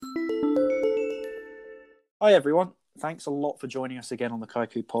Hi, everyone. Thanks a lot for joining us again on the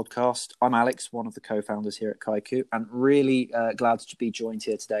Kaiku podcast. I'm Alex, one of the co-founders here at Kaiku, and really glad to be joined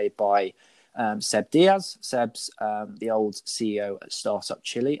here today by Seb Diaz. Seb's the old CEO at Startup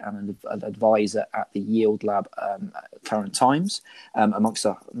Chile and an advisor at the Yield Lab current times, amongst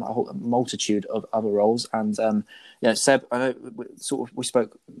a multitude of other roles. And Seb, I know we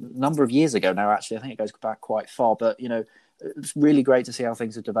spoke a number of years ago now. Actually, I think it goes back quite far, but it's really great to see how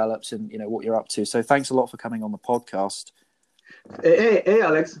things have developed and what you're up to. So thanks a lot for coming on the podcast. Hey,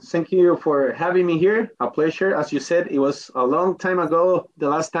 Alex. Thank you for having me here. A pleasure. As you said, it was a long time ago, the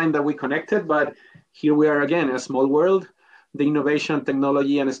last time that we connected, but here we are again, a small world. The innovation,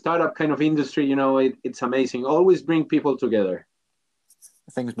 technology, and startup kind of industry, it's amazing. Always bring people together.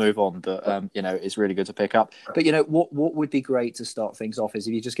 Things move on, but it's really good to pick up. But what would be great to start things off is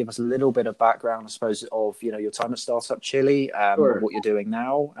if you just give us a little bit of background, I suppose, of your time at Startup Chile, Sure. What you're doing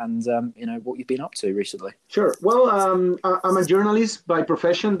now, and what you've been up to recently. Sure. Well, I'm a journalist by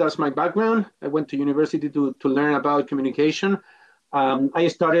profession. That's my background. I went to university to learn about communication. I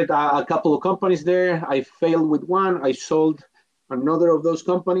started a couple of companies there. I failed with one. I sold another of those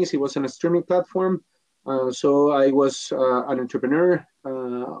companies. It was on a streaming platform. So I was an entrepreneur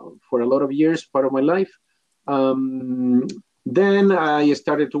for a lot of years, part of my life. Then I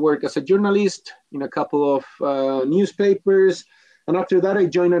started to work as a journalist in a couple of newspapers. And after that, I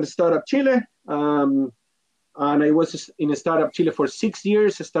joined Startup Chile. And I was in Startup Chile for 6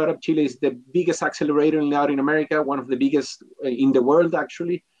 years. Startup Chile is the biggest accelerator in Latin America, one of the biggest in the world,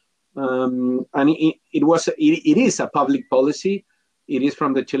 actually. And it is a public policy. It is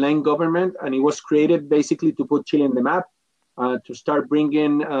from the Chilean government, and it was created basically to put Chile on the map, to start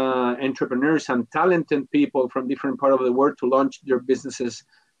bringing entrepreneurs and talented people from different parts of the world to launch their businesses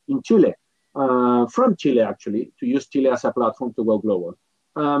in Chile, from Chile, actually, to use Chile as a platform to go global.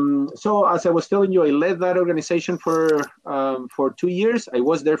 So as I was telling you, I led that organization for 2 years. I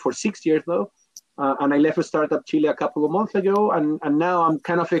was there for 6 years, though. And I left Startup Chile a couple of months ago, and now I'm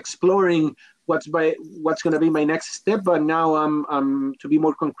kind of exploring what's going to be my next step. But now I'm to be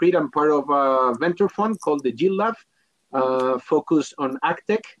more concrete, I'm part of a venture fund called the Yield Lab, focused on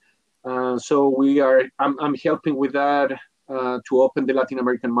agtech. So I'm helping with that to open the Latin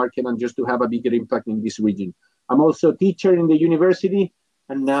American market and just to have a bigger impact in this region. I'm also a teacher in the university,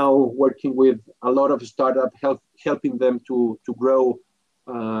 and now working with a lot of startups, helping them to grow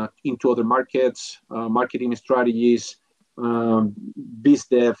into other markets, marketing strategies, biz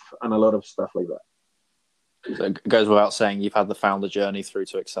dev, and a lot of stuff like that. So it goes without saying you've had the founder journey through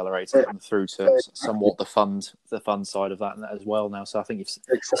to Accelerator and through to somewhat the fund side of that as well now. So I think you've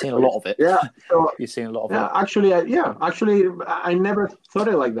seen a lot of it. Yeah, so, you've seen a lot of it. Actually, I never thought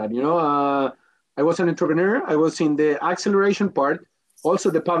it like that. I was an entrepreneur. I was in the acceleration part, also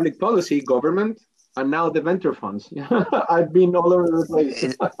the public policy, government, and now the venture funds. I've been all over the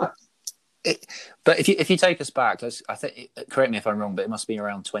place. But if you take us back, I think, correct me if I'm wrong, but it must be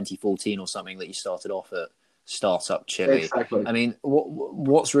around 2014 or something that you started off at Startup Chile. Exactly. I mean,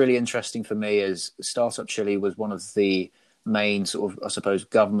 what's really interesting for me is Startup Chile was one of the main sort of, I suppose,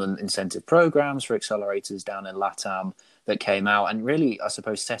 government incentive programs for accelerators down in LATAM that came out and really, I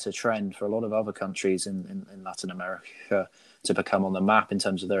suppose, set a trend for a lot of other countries in Latin America to become on the map in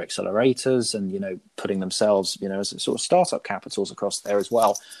terms of their accelerators and, putting themselves, as sort of startup capitals across there as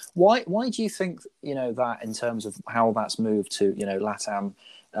well. Why do you think, that in terms of how that's moved to, LATAM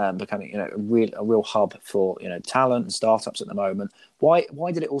becoming, a real hub for, talent and startups at the moment? Why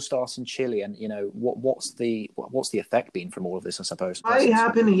did it all start in Chile? And, what's the effect been from all of this, I suppose? What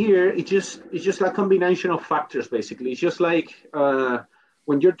happened here, it's just a combination of factors, basically. It's just like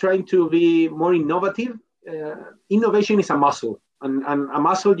when you're trying to be more innovative, innovation is a muscle, and a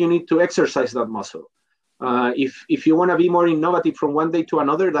muscle, you need to exercise that muscle. If you want to be more innovative from one day to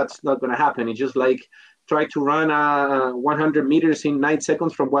another, that's not going to happen. It's just like try to run 100 meters in 9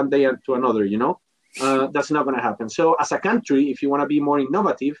 seconds from one day to another, that's not going to happen. So as a country, if you want to be more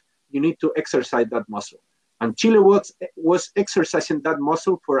innovative, you need to exercise that muscle. And Chile was exercising that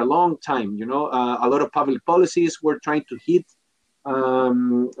muscle for a long time. A lot of public policies were trying to hit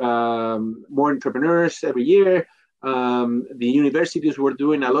more entrepreneurs every year. The universities were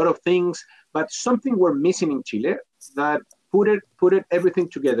doing a lot of things, but something we're missing in Chile that put it everything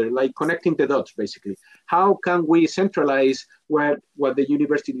together, like connecting the dots, basically. How can we centralize what the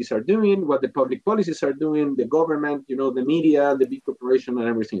universities are doing, what the public policies are doing, the government, the media, the big corporation, and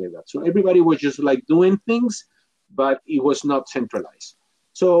everything like that. So everybody was just like doing things, but it was not centralized.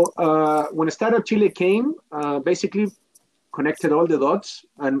 So when Startup Chile came, basically connected all the dots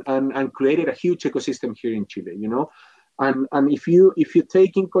and created a huge ecosystem here in Chile, And if you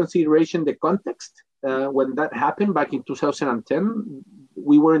take in consideration the context, when that happened back in 2010,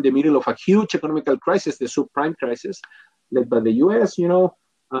 we were in the middle of a huge economical crisis, the subprime crisis, led by the U.S. Europe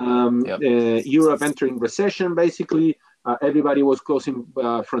entering recession, basically. Everybody was closing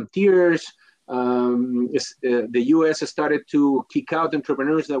frontiers. The U.S. started to kick out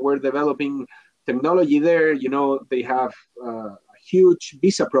entrepreneurs that were developing technology there. They have a huge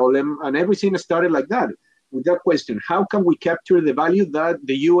visa problem, and everything started like that, with that question: how can we capture the value that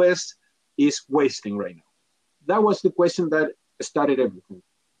the U.S. is wasting right now? That was the question that started everything.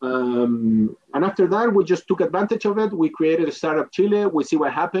 And after that, we just took advantage of it. We created a Startup Chile. We see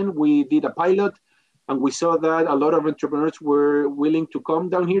what happened. We did a pilot, and we saw that a lot of entrepreneurs were willing to come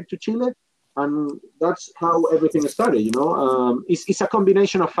down here to Chile. And that's how everything started. It's a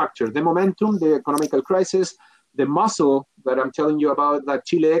combination of factors: the momentum, the economical crisis, the muscle that I'm telling you about, that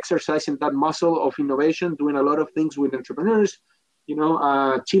Chile exercising that muscle of innovation, doing a lot of things with entrepreneurs.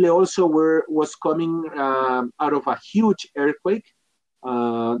 Chile also was coming out of a huge earthquake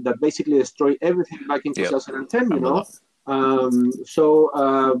that basically destroyed everything back in 2010.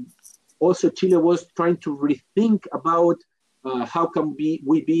 Also Chile was trying to rethink about how can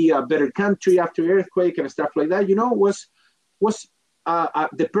we be a better country after earthquake and stuff like that. Was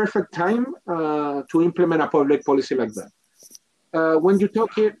the perfect time to implement a public policy like that. When you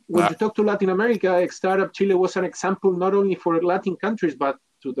talk to Latin America, Startup Chile was an example not only for Latin countries but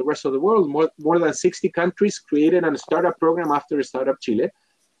to the rest of the world. More than 60 countries created a startup program after Startup Chile,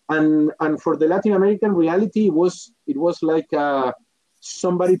 and for the Latin American reality, it was like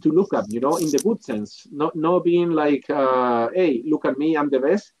somebody to look up, in the good sense, not being like, hey, look at me, I'm the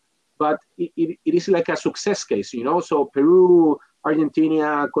best, but it is like a success case, So Peru,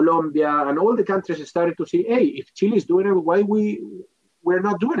 Argentina, Colombia, and all the countries started to say, hey, if Chile is doing it, why we're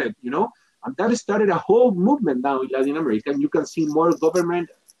not doing it, And that started a whole movement now in Latin America. And you can see more government,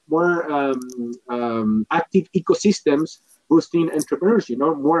 more active ecosystems boosting entrepreneurs.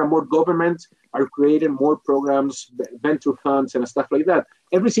 More and more governments are creating more programs, venture funds, and stuff like that.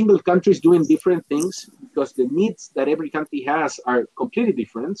 Every single country is doing different things because the needs that every country has are completely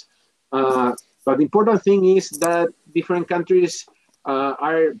different. But the important thing is that different countries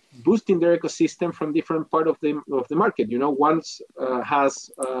are boosting their ecosystem from different part of the market. One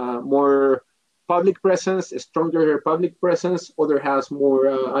has more public presence, a stronger public presence. Other has more,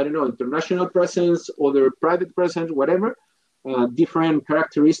 international presence, other private presence, whatever. Different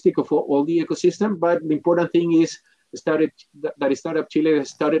characteristic of all the ecosystem. But the important thing is that Startup Chile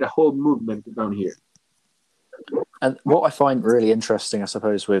started a whole movement down here. And what I find really interesting, I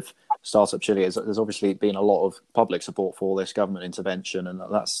suppose, with Startup Chile is that there's obviously been a lot of public support for this government intervention, and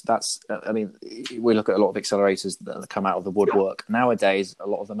that's. I mean, we look at a lot of accelerators that come out of the woodwork nowadays. A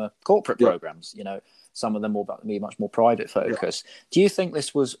lot of them are corporate programs. Some of them will be much more private focus. Yeah. Do you think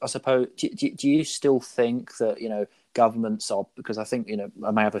this was? I suppose. Do you still think that governments are? Because I think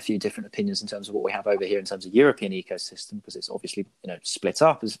I may have a few different opinions in terms of what we have over here in terms of European ecosystem, because it's obviously split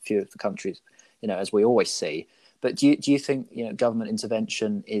up as a few of the countries. As we always see. But do you think government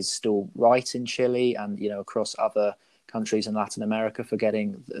intervention is still right in Chile and across other countries in Latin America for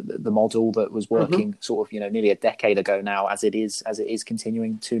getting the model that was working sort of nearly a decade ago now as it is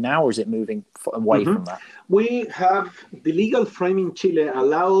continuing to now, or is it moving away from that? We have the legal frame in Chile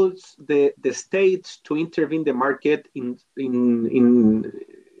allows the states to intervene the market in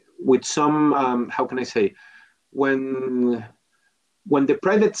with some how can I say, when the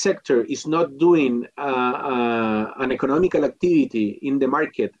private sector is not doing an economical activity in the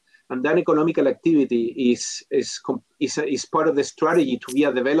market, and that economical activity is part of the strategy to be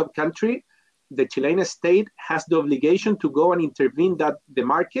a developed country, the Chilean state has the obligation to go and intervene the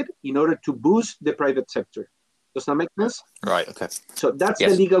market in order to boost the private sector. Does that make sense? Right. Okay. So that's the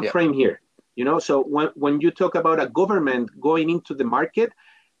legal frame here. So when you talk about a government going into the market,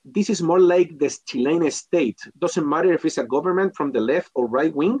 this is more like the Chilean state. Doesn't matter if it's a government from the left or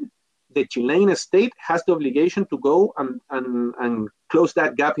right wing, the Chilean state has the obligation to go and close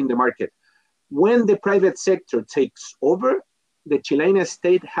that gap in the market. When the private sector takes over, the Chilean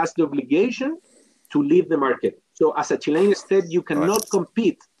state has the obligation to leave the market. So as a Chilean state, you cannot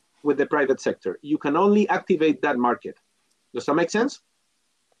compete with the private sector. You can only activate that market. Does that make sense?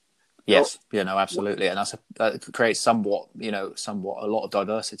 Yes, absolutely, and that creates somewhat a lot of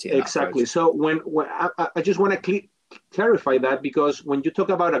diversity. Exactly. So when I just want to clarify that, because when you talk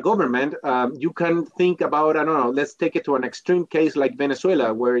about a government, you can think about, I don't know, let's take it to an extreme case like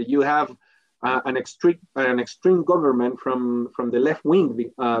Venezuela, where you have an extreme government from the left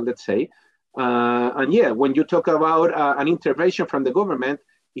wing, let's say, and when you talk about an intervention from the government,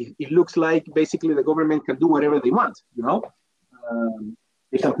 it looks like basically the government can do whatever they want,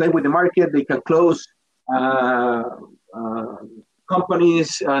 They can play with the market. They can close uh, uh,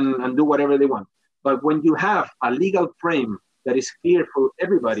 companies and do whatever they want. But when you have a legal frame that is clear for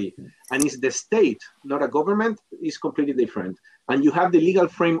everybody, and it's the state, not a government, is completely different. And you have the legal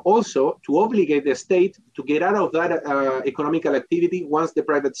frame also to obligate the state to get out of that economical activity once the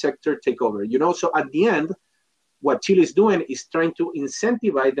private sector take over. So at the end, what Chile is doing is trying to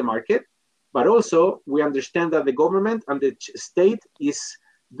incentivize the market, but also we understand that the government and the state is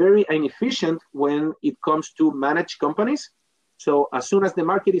very inefficient when it comes to manage companies. So as soon as the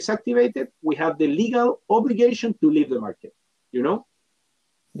market is activated, we have the legal obligation to leave the market.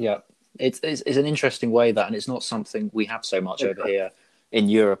 Yeah, it's an interesting way that, and it's not something we have so much over here in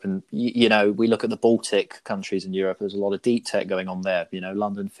Europe. And we look at the Baltic countries in Europe. There's a lot of deep tech going on there.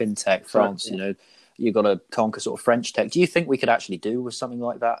 London fintech, France. You've got to conquer sort of French tech. Do you think we could actually do with something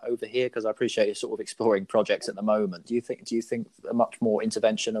like that over here? Because I appreciate you're sort of exploring projects at the moment. Do you think a much more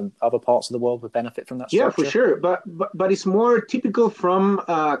intervention in other parts of the world would benefit from that structure? Yeah, for sure. But it's more typical from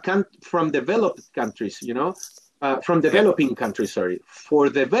developed countries. From developing countries, sorry. For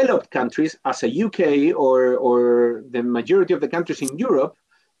developed countries, as a UK or the majority of the countries in Europe,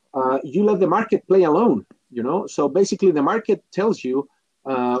 you let the market play alone. So basically, the market tells you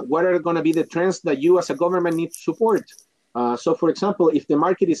what are going to be the trends that you as a government need to support. So, for example, if the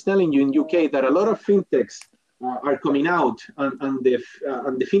market is telling you in UK that a lot of fintechs are coming out and the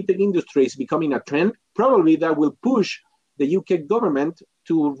fintech industry is becoming a trend, probably that will push the UK government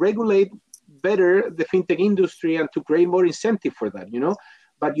to regulate better the fintech industry and to create more incentive for that,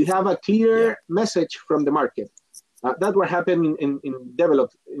 But you have a clear message from the market. That's what happened in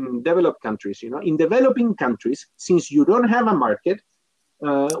developed countries, In developing countries, since you don't have a market,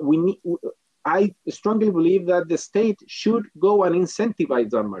 I strongly believe that the state should go and incentivize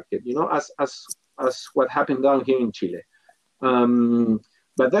that market, as what happened down here in Chile.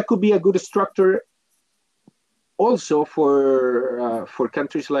 But that could be a good structure also for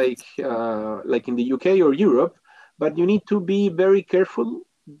countries like in the UK or Europe, but you need to be very careful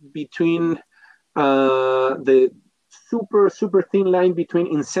between the super thin line between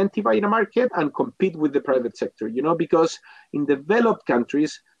incentivize the market and compete with the private sector, because in developed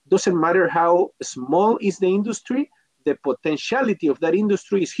countries, doesn't matter how small is the industry, the potentiality of that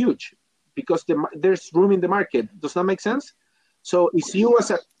industry is huge because there's room in the market. Does that make sense? So it's you as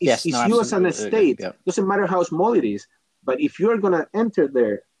an estate, doesn't matter how small it is, but if you're going to enter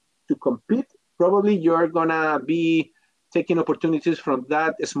there to compete, probably you're going to be taking opportunities from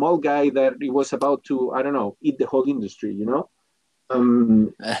that small guy that he was about to, I don't know, eat the whole industry,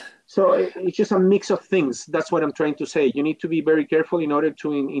 So it's just a mix of things. That's what I'm trying to say. You need to be very careful in order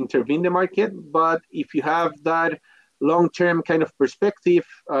to intervene the market, but if you have that long-term kind of perspective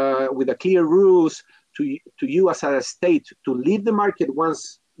with a clear rules, to you as a state to leave the market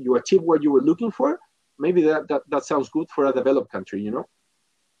once you achieve what you were looking for, maybe that sounds good for a developed country,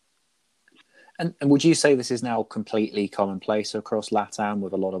 And would you say this is now completely commonplace across LATAM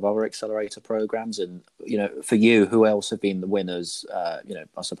with a lot of other accelerator programs? And, for you, who else have been the winners,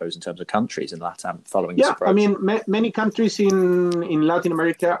 I suppose, in terms of countries in LATAM following this approach? I mean, many countries in Latin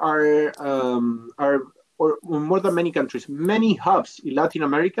America are or more than many countries, many hubs in Latin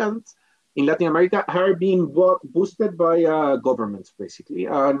America are being boosted by governments, basically.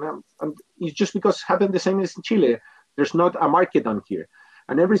 And it's just because it happened the same as in Chile. There's not a market down here.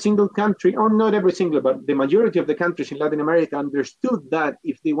 And every single country, or not every single, but the majority of the countries in Latin America understood that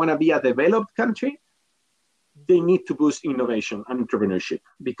if they want to be a developed country, they need to boost innovation and entrepreneurship,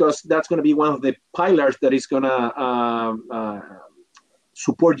 because that's going to be one of the pillars that is going to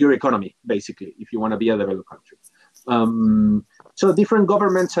support your economy, basically, if you want to be a developed country. So different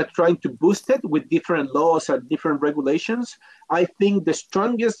governments are trying to boost it with different laws and different regulations. I think the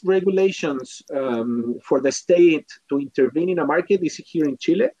strongest regulations for the state to intervene in a market is here in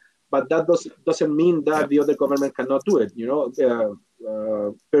Chile, but that doesn't mean that the other government cannot do it.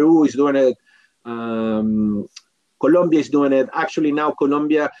 Peru is doing it. Colombia is doing it. Actually, now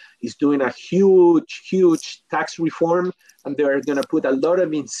Colombia is doing a huge tax reform, and they're going to put a lot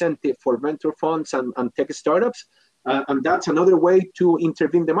of incentive for venture funds and tech startups. And that's another way to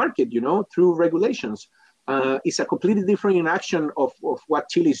intervene the market, through regulations. It's a completely different inaction of what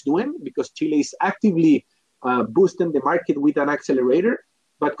Chile is doing, because Chile is actively boosting the market with an accelerator,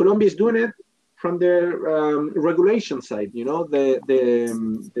 but Colombia is doing it from the regulation side, the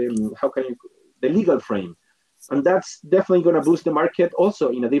legal frame. And that's definitely going to boost the market also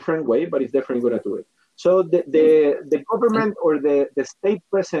in a different way, but it's definitely going to do it. So the government or the state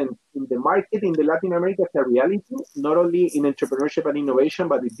present in the market in the Latin America is a reality, not only in entrepreneurship and innovation,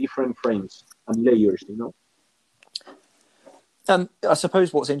 but in different frames and layers, I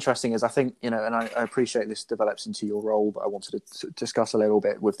suppose what's interesting is I think, and I appreciate this develops into your role, but I wanted to discuss a little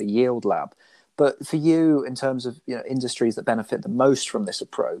bit with the Yield Lab. But for you, in terms of industries that benefit the most from this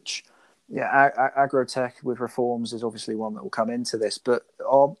approach, agrotech with reforms is obviously one that will come into this. But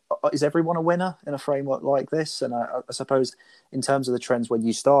is everyone a winner in a framework like this? And I suppose in terms of the trends when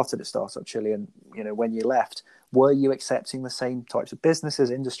you started at Startup Chile and when you left, were you accepting the same types of businesses,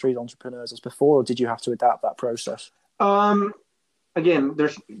 industries, entrepreneurs as before, or did you have to adapt that process? Again,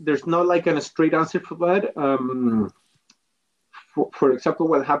 there's not like a straight answer for that. For example,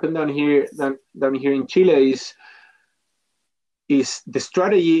 what happened down here in Chile is the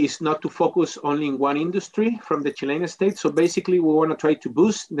strategy is not to focus only in one industry from the Chilean state. So basically, we want to try to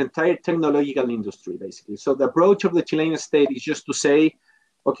boost the entire technological industry, basically. So the approach of the Chilean state is just to say,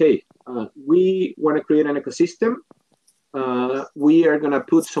 okay, we want to create an ecosystem. We are going to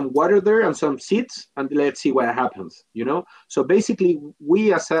put some water there and some seeds, and let's see what happens, So basically,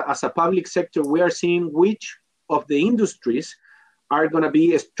 we as a public sector, we are seeing which of the industries are going to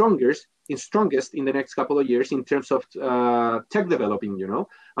be strongest in the next couple of years in terms of tech developing,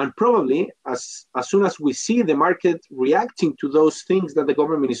 and probably as soon as we see the market reacting to those things that the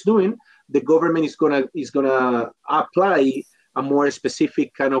government is doing, the government is gonna apply a more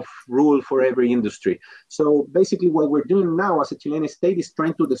specific kind of rule for every industry. So basically what we're doing now as a Chilean state is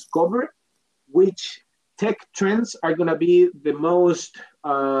trying to discover which tech trends are going to be the most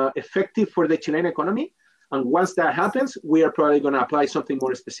effective for the Chilean economy. And once that happens, we are probably going to apply something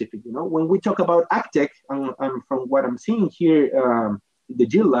more specific. When we talk about AgTech, from what I'm seeing here in the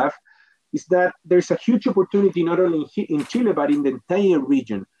Yield Lab, is that there's a huge opportunity not only in Chile, but in the entire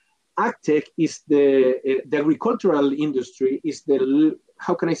region. AgTech is the agricultural industry is the,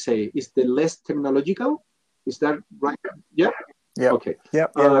 how can I say, is the less technological. Is that right? Yeah. Yeah. Okay. Yeah.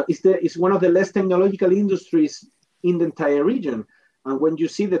 It's one of the less technological industries in the entire region. And when you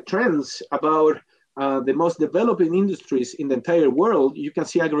see the trends about the most developing industries in the entire world, you can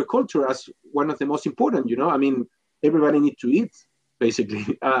see agriculture as one of the most important. I mean, everybody needs to eat,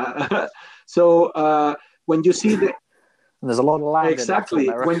 basically. So when you see the and there's a lot of land. Exactly.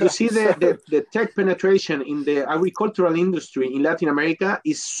 When you see the tech penetration in the agricultural industry in Latin America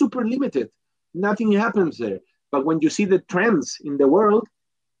is super limited. Nothing happens there. But when you see the trends in the world,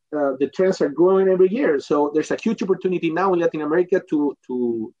 the trends are growing every year. So there's a huge opportunity now in Latin America to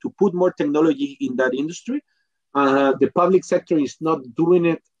put more technology in that industry. The public sector is not doing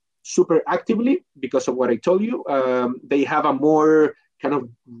it super actively because of what I told you. They have a more kind of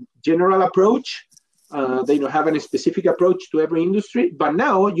general approach. They don't have any specific approach to every industry. But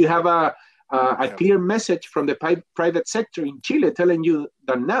now you have a clear message from the private sector in Chile telling you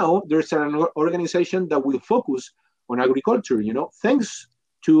that now there's an organization that will focus on agriculture, thanks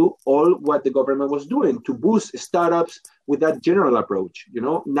to all what the government was doing to boost startups with that general approach.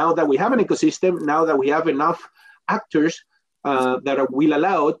 Now that we have an ecosystem, now that we have enough actors that will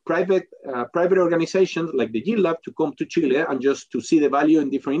allow private organizations like the Yield Lab to come to Chile and just to see the value in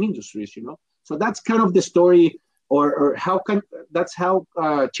different industries, So that's kind of the story, or that's how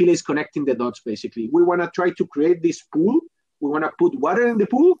Chile is connecting the dots, basically. We want to try to create this pool. We want to put water in the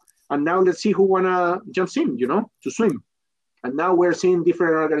pool, and now let's see who want to jump in, to swim. And now we're seeing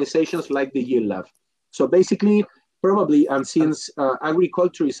different organizations like the Yield Lab. So basically, probably, and since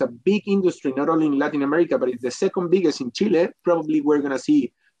agriculture is a big industry, not only in Latin America, but it's the second biggest in Chile, probably we're going to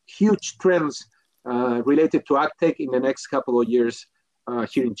see huge trends related to AgTech in the next couple of years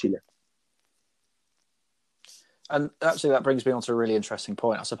here in Chile. And actually, that brings me on to a really interesting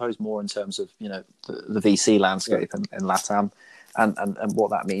point, I suppose, more in terms of, the VC landscape in LATAM and what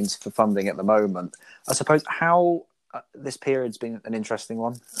that means for funding at the moment. I suppose how this period's been an interesting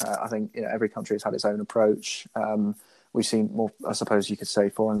one. I think every country has had its own approach. We've seen more, I suppose you could say,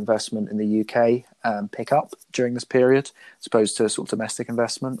 foreign investment in the UK pick up during this period, as opposed to sort of domestic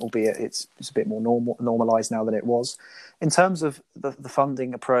investment, albeit it's a bit more normalised now than it was. In terms of the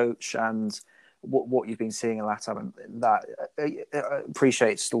funding approach and what you've been seeing in LATAM, and that I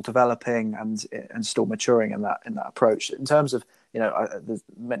appreciate still developing and still maturing in that approach. In terms of there's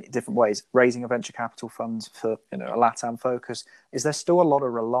many different ways raising a venture capital fund for a LATAM focus. Is there still a lot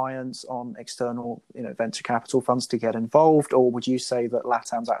of reliance on external venture capital funds to get involved, or would you say that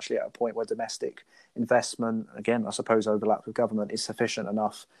LATAM's actually at a point where domestic investment, again I suppose overlap with government, is sufficient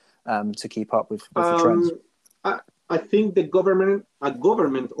enough to keep up with the trends? I think a government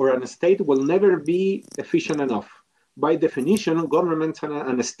or a state will never be efficient enough. By definition, governments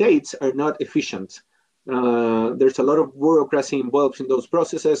and states are not efficient. There's a lot of bureaucracy involved in those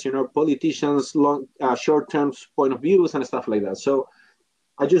processes, politicians, short-term point of views and stuff like that. So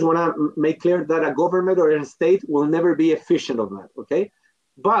I just want to make clear that a government or a state will never be efficient on that, okay?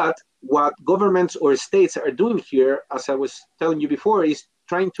 But what governments or states are doing here, as I was telling you before, is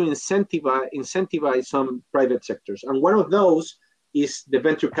trying to incentivize some private sectors. And one of those is the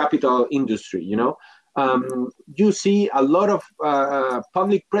venture capital industry, you see a lot of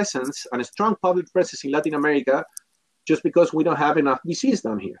public presence and a strong public presence in Latin America just because we don't have enough VCs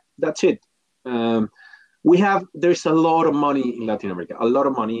down here. That's it. There's a lot of money in Latin America, a lot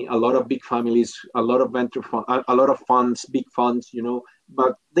of money, a lot of big families, a lot of venture fund, a lot of funds, big funds,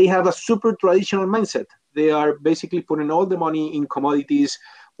 but they have a super traditional mindset. They are basically putting all the money in commodities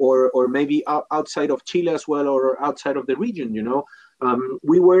or maybe outside of Chile as well, or outside of the region,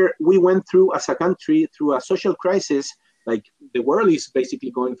 we went through as a country through a social crisis. Like the world is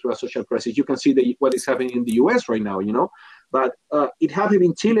basically going through a social crisis. You can see what is happening in the US right now, but it happened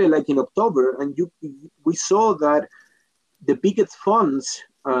in Chile like in October, and we saw that the biggest funds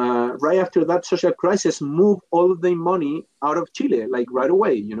right after that social crisis moved all of their money out of Chile, like right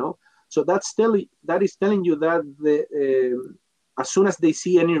away, So that is telling you that as soon as they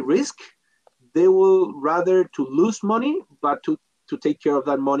see any risk, they will rather to lose money, but to take care of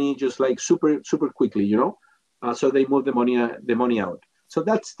that money just like super quickly, so they move the money out. So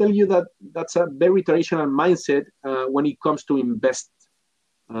that's telling you that that's a very traditional mindset when it comes to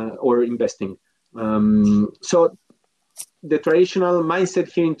or investing. So the traditional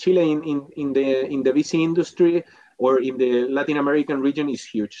mindset here in Chile in the VC industry or in the Latin American region is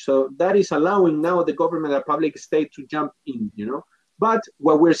huge. So that is allowing now the government and public state to jump in, But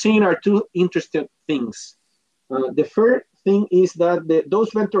what we're seeing are two interesting things. The first thing is that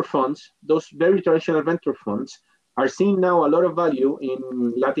those venture funds, those very traditional venture funds, are seeing now a lot of value in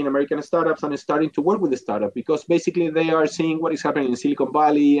Latin American startups and starting to work with the startup because basically they are seeing what is happening in Silicon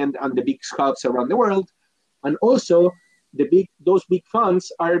Valley and the big hubs around the world. And also those big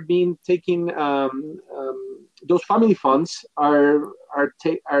funds are being taken, those family funds are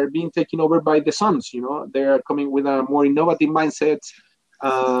being taken over by the sons, They are coming with a more innovative mindset.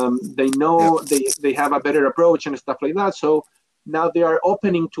 They know they have a better approach and stuff like that. So now they are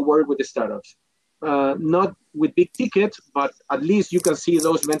opening to work with the startups. Not with big tickets, but at least you can see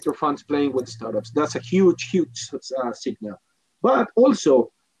those venture funds playing with startups. That's a huge signal. But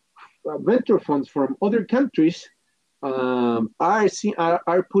also, venture funds from other countries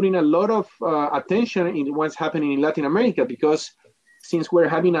are putting a lot of attention in what's happening in Latin America because since we're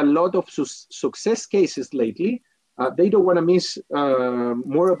having a lot of success cases lately, they don't want to miss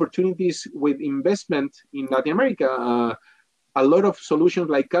more opportunities with investment in Latin America. A lot of solutions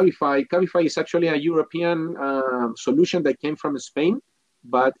like Cabify. Cabify is actually a European solution that came from Spain,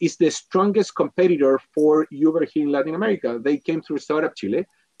 but it's the strongest competitor for Uber here in Latin America. They came through Startup Chile,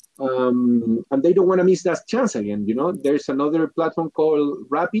 and they don't want to miss that chance again. There's another platform called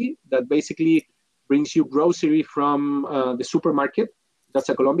Rappi that basically brings you grocery from the supermarket. That's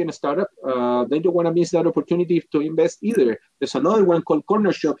a Colombian startup. They don't want to miss that opportunity to invest either. There's another one called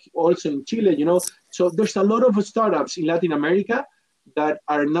Corner Shop, also in Chile, So there's a lot of startups in Latin America that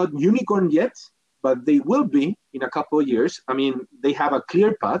are not unicorn yet, but they will be in a couple of years. I mean, they have a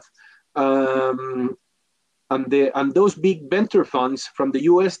clear path. And those big venture funds from the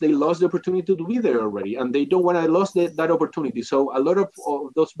US, they lost the opportunity to be there already, and they don't want to lose that opportunity. So a lot of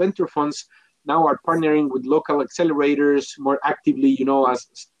those venture funds now are partnering with local accelerators more actively, as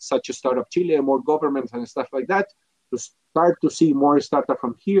such as Startup Chile, more governments and stuff like that, to start to see more startup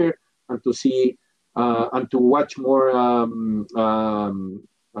from here and to see and to watch more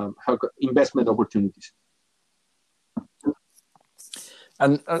investment opportunities.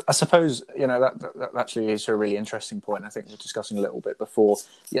 And I suppose, that actually is a really interesting point. I think we were discussing a little bit before,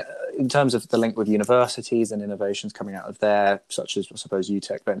 in terms of the link with universities and innovations coming out of there, such as, I suppose,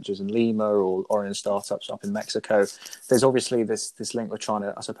 UTech Ventures in Lima or Orange Startups up in Mexico. There's obviously this link we're trying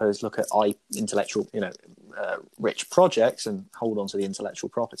to, I suppose, look at intellectual, rich projects and hold on to the intellectual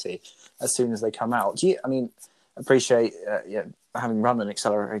property as soon as they come out. Appreciate having run an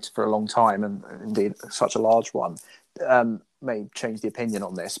accelerator for a long time and indeed such a large one. May change the opinion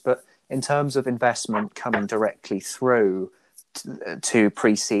on this, but in terms of investment coming directly through to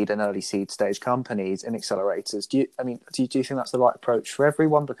pre-seed and early seed stage companies in accelerators, do you think that's the right approach for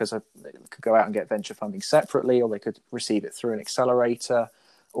everyone? Because they could go out and get venture funding separately, or they could receive it through an accelerator,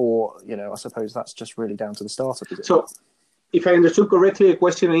 or I suppose that's just really down to the startup. Is it? So, if I understood correctly, the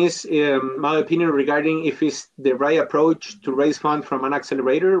question is my opinion regarding if it's the right approach to raise funds from an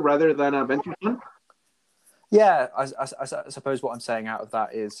accelerator rather than a venture fund. Yeah, I suppose what I'm saying out of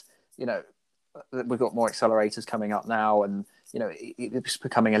that is, we've got more accelerators coming up now, and it's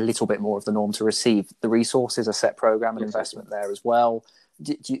becoming a little bit more of the norm to receive the resources, a set program and investment there as well.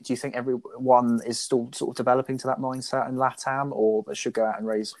 do you think everyone is still sort of developing to that mindset in LATAM, or they should go out and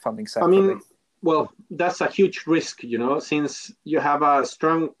raise funding separately? I mean, well, that's a huge risk, since you have a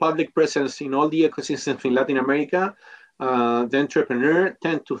strong public presence in all the ecosystems in Latin America. The entrepreneur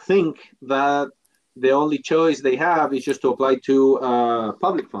tend to think that the only choice they have is just to apply to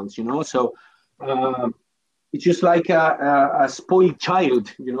public funds, So it's just like a spoiled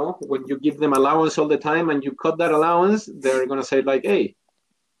child, when you give them allowance all the time and you cut that allowance, they're going to say like, hey,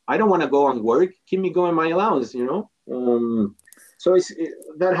 I don't want to go and work. Keep me going my allowance, So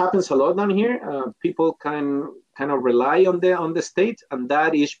that happens a lot down here. People can kind of rely on the state, and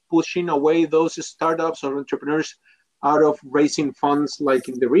that is pushing away those startups or entrepreneurs out of raising funds like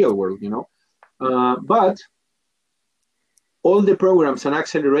in the real world, But all the programs and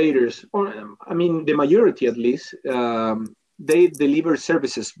accelerators, the majority at least, they deliver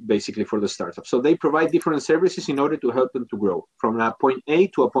services basically for the startup. So they provide different services in order to help them to grow from a point A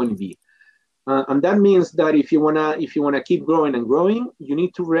to a point B. And that means that if you wanna keep growing and growing, you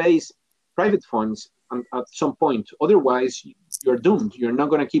need to raise private funds at some point. Otherwise, you're doomed. You're not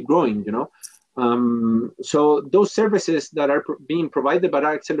gonna keep growing, So those services that are being provided by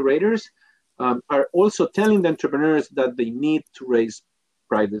our accelerators are also telling the entrepreneurs that they need to raise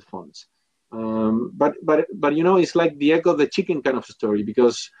private funds. But it's like the egg of the chicken kind of story,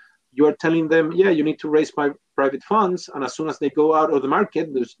 because you are telling them, yeah, you need to raise private funds, and as soon as they go out of the market,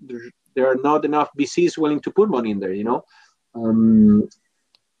 there are not enough VCs willing to put money in there,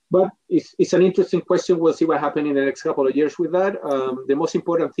 But it's an interesting question. We'll see what happens in the next couple of years with that. The most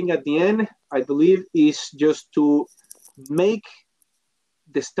important thing at the end, I believe, is just to make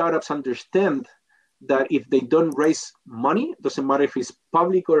the startups understand that if they don't raise money, doesn't matter if it's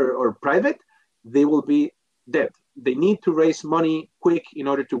public or private, they will be dead. They need to raise money quick in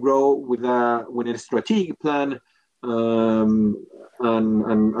order to grow with a strategic plan, and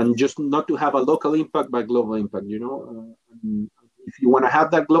just not to have a local impact but global impact. If you want to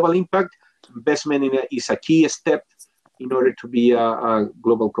have that global impact, investment in it is a key step in order to be a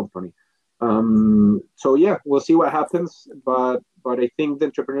global company. So yeah, we'll see what happens, but I think the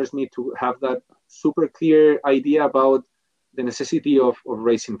entrepreneurs need to have that super clear idea about the necessity of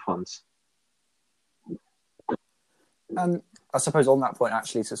raising funds. And I suppose on that point,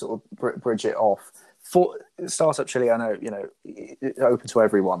 actually, to sort of bridge it off, for Startup Chile, I know, it's open to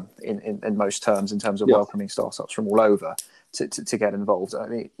everyone in most terms, in terms of welcoming startups from all over to get involved. I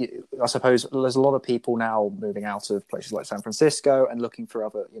mean, I suppose there's a lot of people now moving out of places like San Francisco and looking for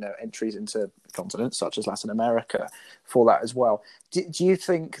other, entries into continents such as Latin America for that as well. Do you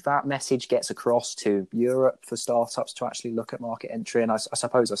think that message gets across to Europe for startups to actually look at market entry? And I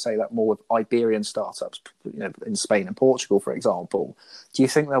suppose I say that more with Iberian startups, in Spain and Portugal, for example. Do you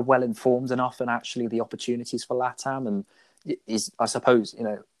think they're well informed enough in actually the opportunities for LATAM? And I suppose,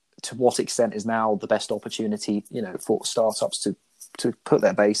 to what extent is now the best opportunity, for startups to put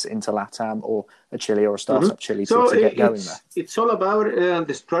their base into LATAM or a Chile or a Startup Chile to get going there? It's all about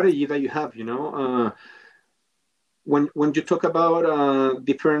the strategy that you have, When you talk about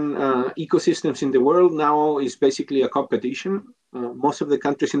different ecosystems in the world, now is basically a competition. Most of the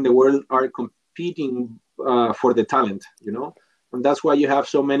countries in the world are competing for the talent, and that's why you have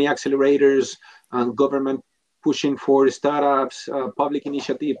so many accelerators and government pushing for startups, public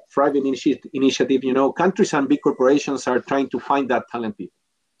initiative, private initiative. Countries and big corporations are trying to find that talent people.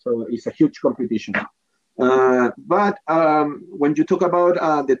 So it's a huge competition. But when you talk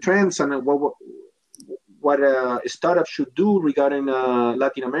about the trends and what a startup should do regarding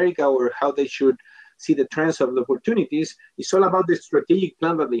Latin America, or how they should see the trends of the opportunities, it's all about the strategic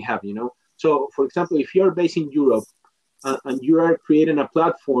plan that they have, So, for example, if you're based in Europe, and you are creating a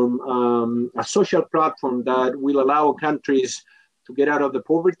platform, a social platform that will allow countries to get out of the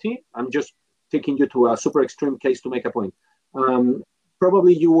poverty. I'm just taking you to a super extreme case to make a point.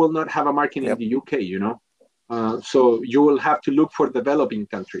 Probably you will not have a market in the UK, so you will have to look for developing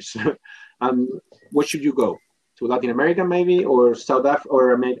countries. Where should you go? To Latin America, maybe, or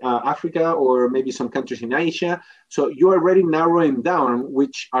Africa, or maybe some countries in Asia. So you're already narrowing down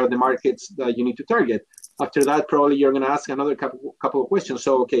which are the markets that you need to target. After that, probably you're going to ask another couple of questions.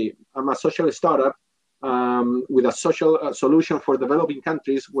 So, okay, I'm a social startup with a social solution for developing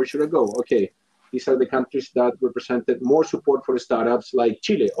countries. Where should I go? Okay, these are the countries that represented more support for startups, like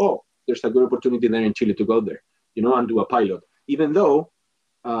Chile. Oh, there's a good opportunity there in Chile to go there, and do a pilot. Even though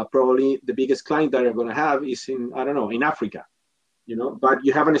probably the biggest client that you're going to have is in Africa, but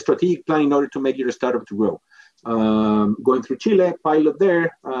you have a strategic plan in order to make your startup to grow. Going through Chile, pilot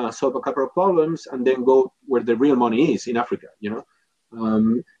there, solve a couple of problems, and then go where the real money is in Africa.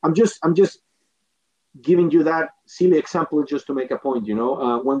 I'm just giving you that silly example just to make a point.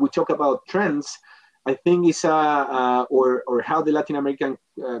 When we talk about trends, I think it's or how the Latin American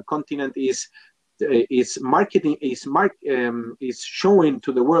continent is marketing is showing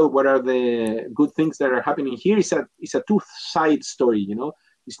to the world what are the good things that are happening here. It's a two-side story.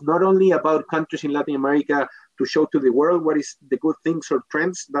 It's not only about countries in Latin America to show to the world what is the good things or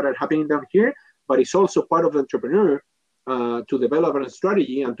trends that are happening down here, but it's also part of the entrepreneur to develop a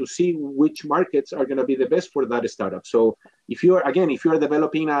strategy and to see which markets are going to be the best for that startup. So if you are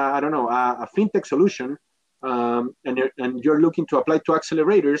developing a fintech solution, and you're looking to apply to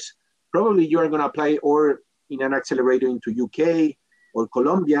accelerators, probably you are going to apply or in an accelerator into UK or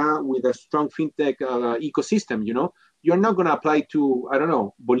Colombia with a strong fintech ecosystem. You're not going to apply to,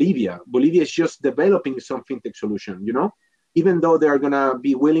 Bolivia. Bolivia is just developing some fintech solution, even though they are going to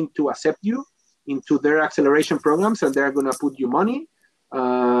be willing to accept you into their acceleration programs and they're going to put you money.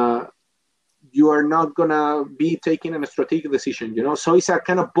 You are not going to be taking a strategic decision, So it's a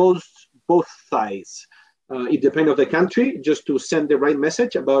kind of both sides. It depends on the country, just to send the right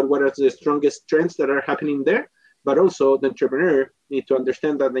message about what are the strongest trends that are happening there. But also the entrepreneur need to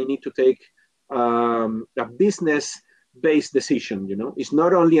understand that they need to take a business-based decision. It's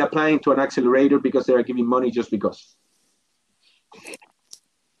not only applying to an accelerator because they are giving money just because.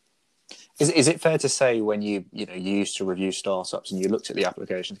 Is it fair to say when you used to review startups and you looked at the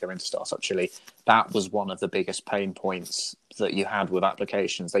applications going to Startup Chile, that was one of the biggest pain points that you had with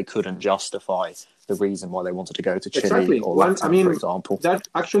applications? They couldn't justify the reason why they wanted to go to Chile or Latin, for example. That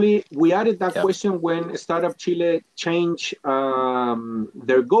actually, we added that question when Startup Chile changed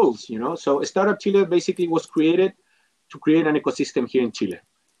their goals. So Startup Chile basically was created to create an ecosystem here in Chile,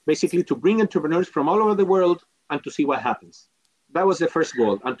 basically to bring entrepreneurs from all over the world and to see what happens. That was the first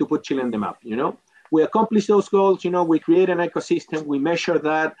goal, and to put Chile on the map. We accomplished those goals. We create an ecosystem, we measure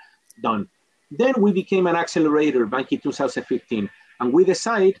that, done. Then we became an accelerator back in 2015, and we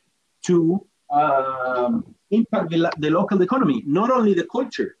decide to impact the local economy, not only the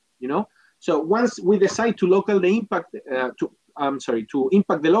culture. So once we decide to impact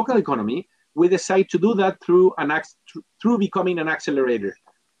the local economy, we decide to do that through becoming an accelerator,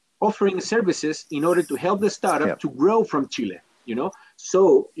 offering services in order to help the startup to grow from Chile.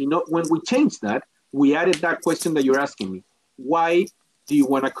 So when we changed that, we added that question that you're asking me. Why do you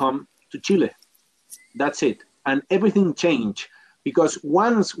want to come to Chile? That's it. And everything changed because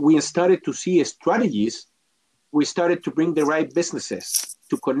once we started to see strategies, we started to bring the right businesses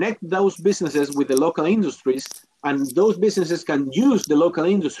to connect those businesses with the local industries, and those businesses can use the local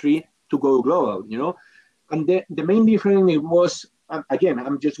industry to go global. And the main difference was, again,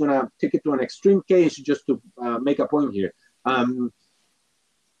 I'm just going to take it to an extreme case just to make a point here. And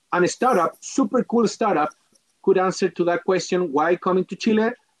a startup, super cool startup, could answer to that question, why coming to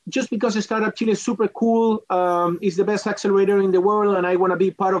Chile? Just because a Startup Chile is super cool, is the best accelerator in the world, and I want to be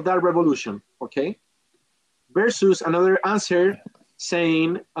part of that revolution, okay? Versus another answer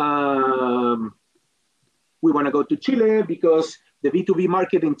saying, we want to go to Chile because the B2B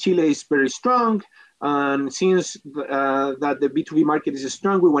market in Chile is very strong, and since that the B2B market is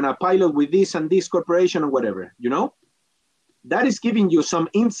strong, we want to pilot with this and this corporation or whatever, That is giving you some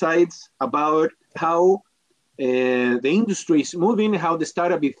insights about how the industry is moving, how the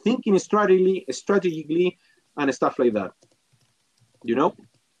startup is thinking strategically, and stuff like that.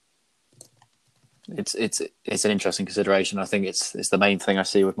 It's an interesting consideration. I think it's the main thing I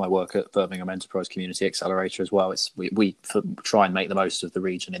see with my work at Birmingham Enterprise Community Accelerator as well. It's we try and make the most of the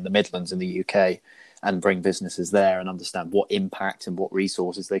region in the Midlands in the UK and bring businesses there and understand what impact and what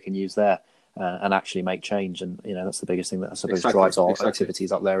resources they can use there. And actually make change, and that's the biggest thing that I suppose drives our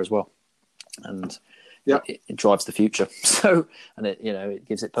activities up there as well, and it drives the future. So, and it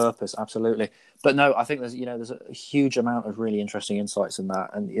gives it purpose, absolutely. But no, I think there's a huge amount of really interesting insights in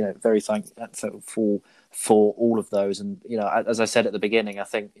that, and very thankful for all of those. And as I said at the beginning, I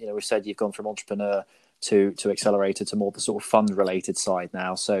think we said you've gone from entrepreneur to accelerator to more the sort of fund related side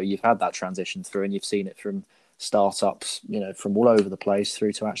now. So you've had that transition through, and you've seen it from startups, from all over the place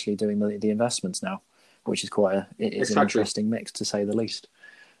through to actually doing the investments now, which is quite an interesting mix to say the least.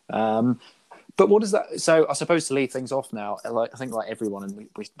 But what is that? So I suppose to leave things off now, I think like everyone, and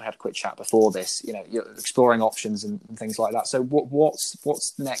we had a quick chat before this, you're exploring options and things like that. So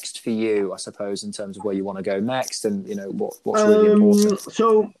what's next for you, I suppose, in terms of where you want to go next, and what's really important?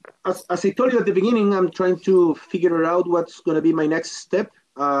 So as I told you at the beginning, I'm trying to figure out what's going to be my next step.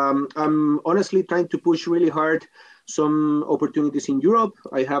 I'm honestly trying to push really hard some opportunities in Europe.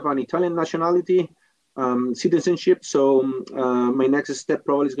 I have an Italian nationality, citizenship, so my next step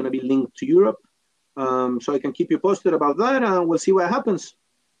probably is going to be linked to Europe. So I can keep you posted about that, and we'll see what happens.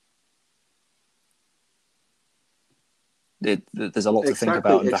 there's a lot to think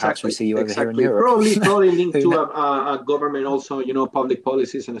about, and perhaps we see you over here in Europe. Probably linked to a government also, public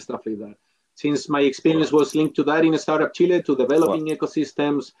policies and stuff like that. Since my experience was linked to that in Startup Chile, to developing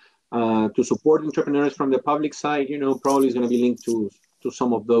ecosystems, to support entrepreneurs from the public side, probably is going to be linked to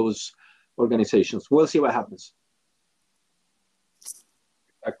some of those organizations. We'll see what happens.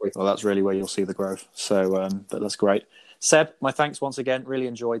 Exactly. Well, that's really where you'll see the growth. So, but that's great. Seb, my thanks once again. Really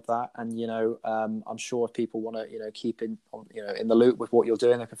enjoyed that, and I'm sure if people want to, keep in the loop with what you're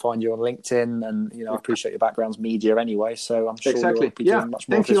doing, they can find you on LinkedIn, and I appreciate your background's media anyway. So I'm sure you'll be doing much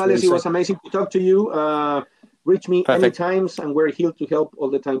more. Thank you, Alex. It was amazing to talk to you. Reach me anytime, and we're here to help all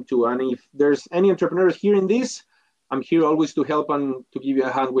the time too. And if there's any entrepreneurs hearing this, I'm here always to help and to give you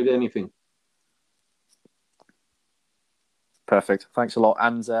a hand with anything. Perfect. Thanks a lot.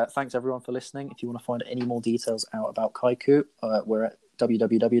 And thanks everyone for listening. If you want to find any more details out about Kaiku, we're at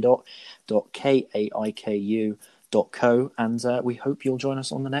www.kaiku.co. And we hope you'll join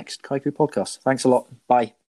us on the next Kaiku podcast. Thanks a lot. Bye.